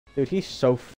Dude, he's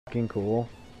so fucking cool.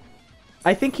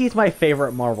 I think he's my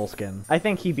favorite Marvel skin. I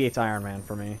think he beats Iron Man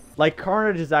for me. Like,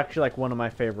 Carnage is actually, like, one of my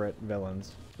favorite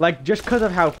villains. Like, just because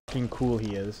of how fucking cool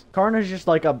he is. Carnage is just,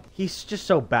 like, he's just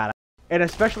so badass. And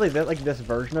especially, this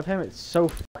version of him, it's so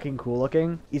fucking cool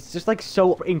looking. It's just, like,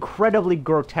 so incredibly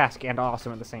grotesque and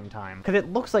awesome at the same time. Because it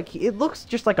looks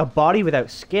just like a body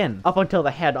without skin. Up until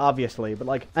the head, obviously. But,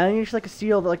 like, and you just, like,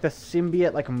 see all the, like, the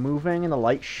symbiote, like, moving and the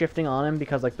light shifting on him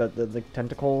because, like, the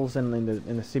tentacles and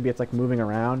the symbiote's, like, moving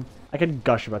around. I could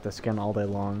gush about the skin all day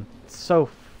long. It's so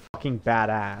fucking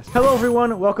badass. Hello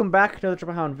everyone, welcome back to the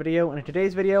Triple Hound video, and in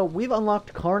today's video, we've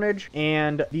unlocked Carnage,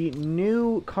 and the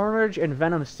new Carnage and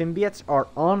Venom symbiotes are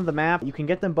on the map. You can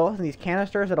get them both in these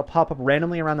canisters that'll pop up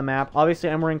randomly around the map. Obviously,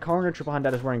 I'm wearing Carnage, Triple Hound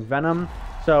is wearing Venom,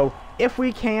 so if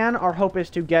we can, our hope is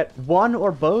to get one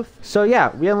or both. So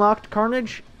yeah, we unlocked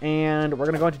Carnage, and we're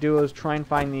gonna go into duos, try and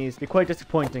find these. It'd be quite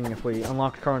disappointing if we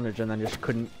unlocked Carnage and then just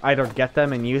couldn't either get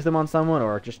them and use them on someone,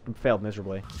 or just failed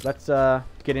miserably. Let's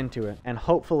get into it, and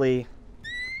hopefully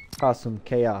cause some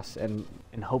chaos and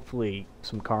hopefully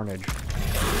some carnage.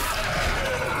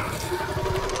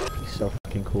 He's so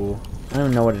fucking cool. I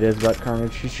don't know what it is about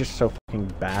Carnage. He's just so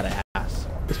fucking badass.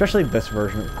 Especially this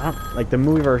version. Like, the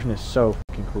movie version is so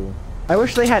fucking cool. I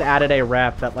wish they had added a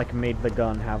wrap that, like, made the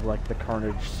gun have, like, the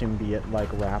Carnage symbiote, like,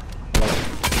 wrap.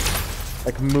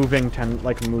 Like moving kind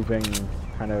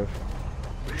of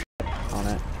shit on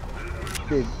it.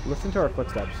 Dude, listen to our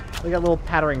footsteps. We got little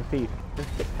pattering feet.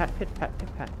 Just pit pat, pit pat, pit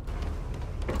pat.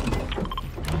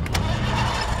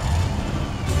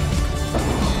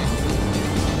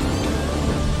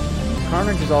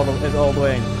 Carnage is all the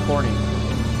way in corny.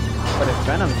 But if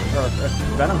Venom's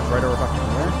right over fucking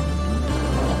here.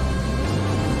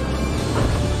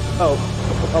 Oh,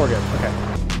 we're good. Okay.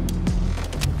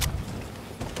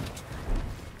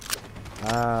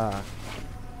 Ah.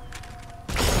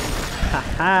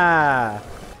 Haha.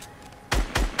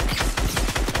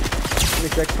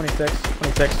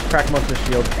 26. Crack most of the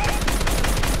shield.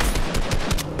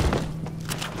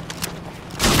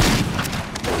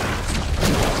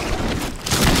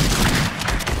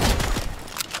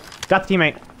 Got the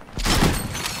teammate.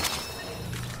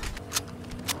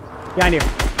 Behind you.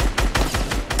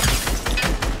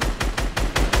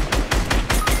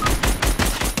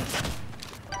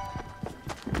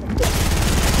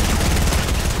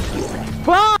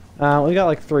 We got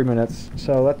like 3 minutes,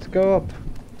 so let's go up.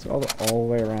 It's all the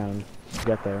way around to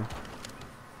get there.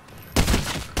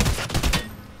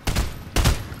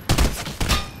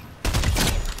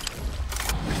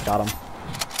 Got him.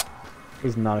 I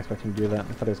was not expecting to do that. I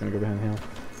thought he was gonna go behind the hill.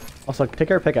 Also, take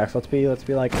our pickaxe. Let's be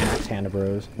like axe hand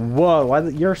bros. Whoa! Why?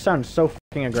 Your sound so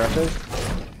fucking aggressive.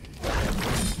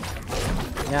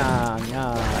 Yeah,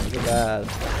 you're bad.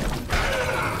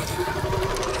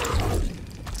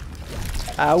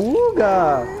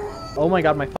 Awooga! Oh my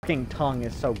god, my fucking tongue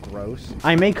is so gross.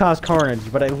 I may cause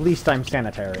carnage, but at least I'm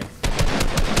sanitary.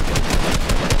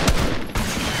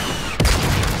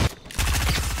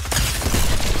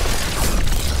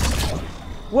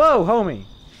 Whoa, homie!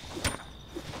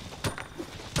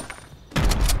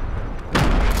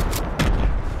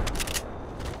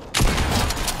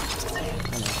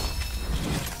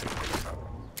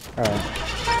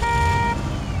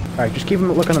 Alright, just keep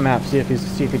him look on the map, see if he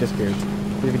disappears.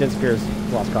 If he disappears,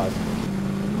 lost cause.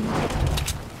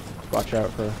 Watch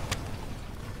out for...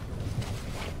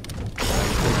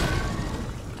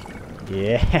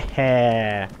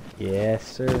 Yeah! Yes,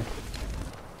 sir.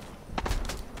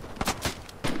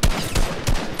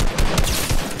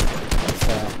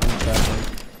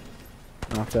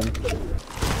 Knocked him.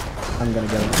 I'm gonna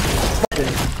get him.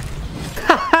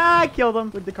 Haha! I killed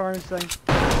him with the Carnage thing.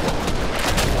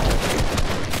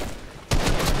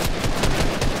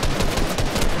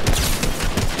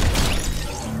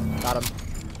 Got him.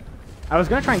 I was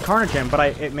gonna try and Carnage him, but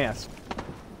it missed.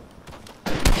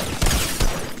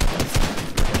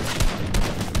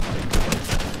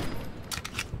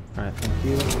 Alright, thank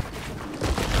you.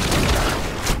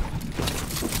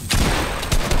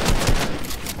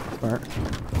 Smart.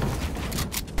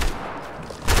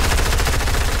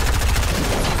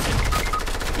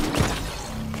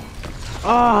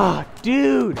 Oh,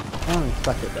 dude! I don't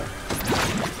expect it though.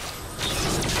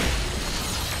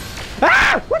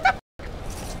 Ah! What the?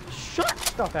 Shut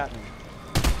stuff at me.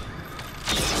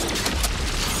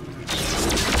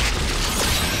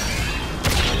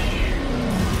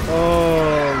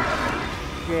 Oh,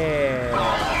 shit.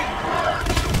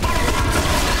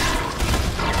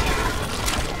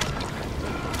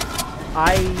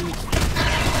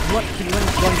 What? Can you run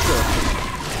through it?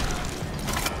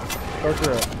 Go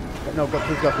through it. No,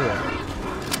 please go through it.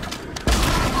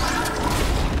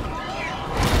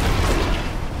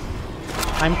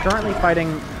 I'm currently fighting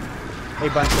a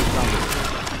bunch of zombies.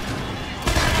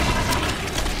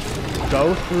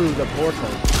 Go through the portal.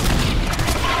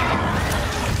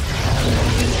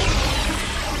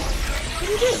 What did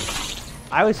you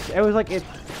do? It was like, it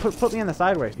put me in the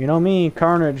sideways. You know me,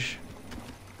 Carnage.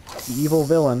 The evil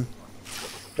villain.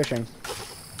 Fishing.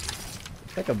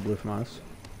 Take a blue from us.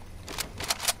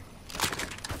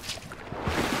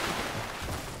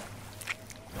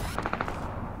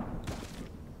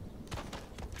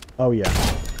 Oh yeah.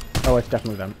 Oh, it's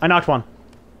definitely them. I knocked one.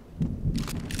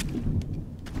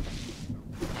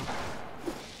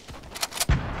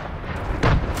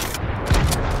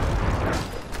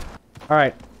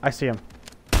 Alright, I see him.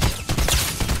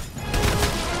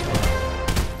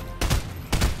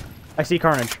 I see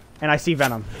Carnage, and I see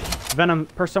Venom. Venom,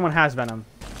 someone has Venom.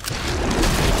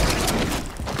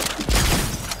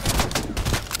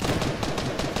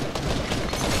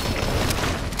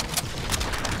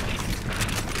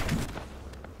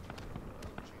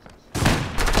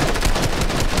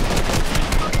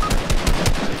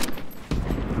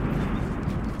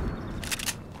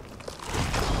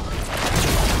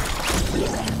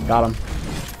 Got him.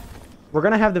 We're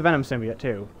gonna have the Venom symbiote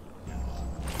too.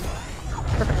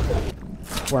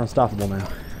 We're unstoppable now.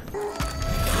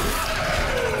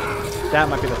 That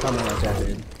might be the thumbnail right there,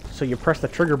 dude. So you press the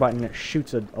trigger button and it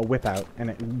shoots a whip out and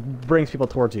it brings people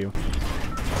towards you.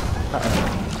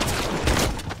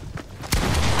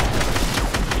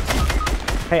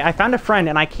 Hey, I found a friend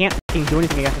and I can't do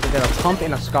anything against it. There's a pump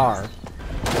and a scar. You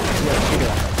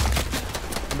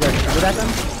gotta shoot at them.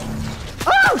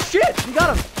 Oh shit! You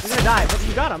got him! He's gonna die, but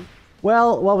you got him.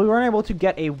 Well, while we weren't able to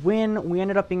get a win, we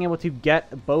ended up being able to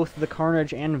get both the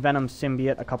Carnage and Venom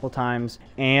symbiote a couple times.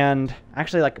 And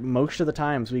actually, like, most of the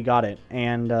times we got it.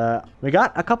 And we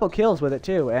got a couple kills with it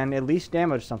too, and at least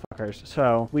damaged some fuckers.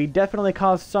 So we definitely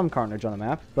caused some carnage on the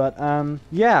map. But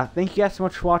yeah, thank you guys so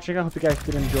much for watching. I hope you guys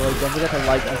did enjoy. Don't forget to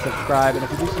like and subscribe. And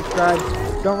if you do subscribe,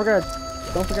 don't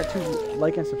forget to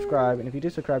like and subscribe. And if you do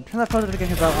subscribe, turn that post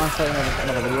notification bell on so you never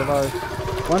another video of ours.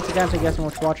 Once again, thank you guys so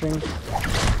much for watching.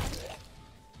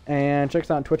 And check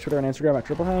us out on Twitch, Twitter, and Instagram at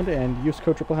TripleHound, and use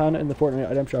code TripleHound in the Fortnite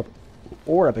item shop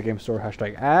or Epic Games Store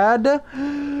 #ad.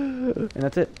 And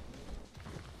that's it.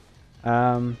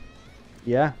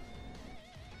 Yeah.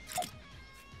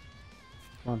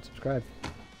 Come on, subscribe.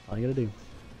 All you gotta do.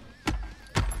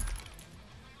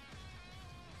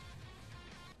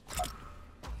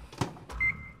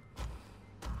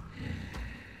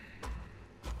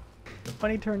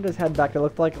 When he turned his head back, it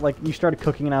looked like you started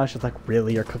cooking and I was just like,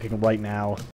 really, you're cooking right now?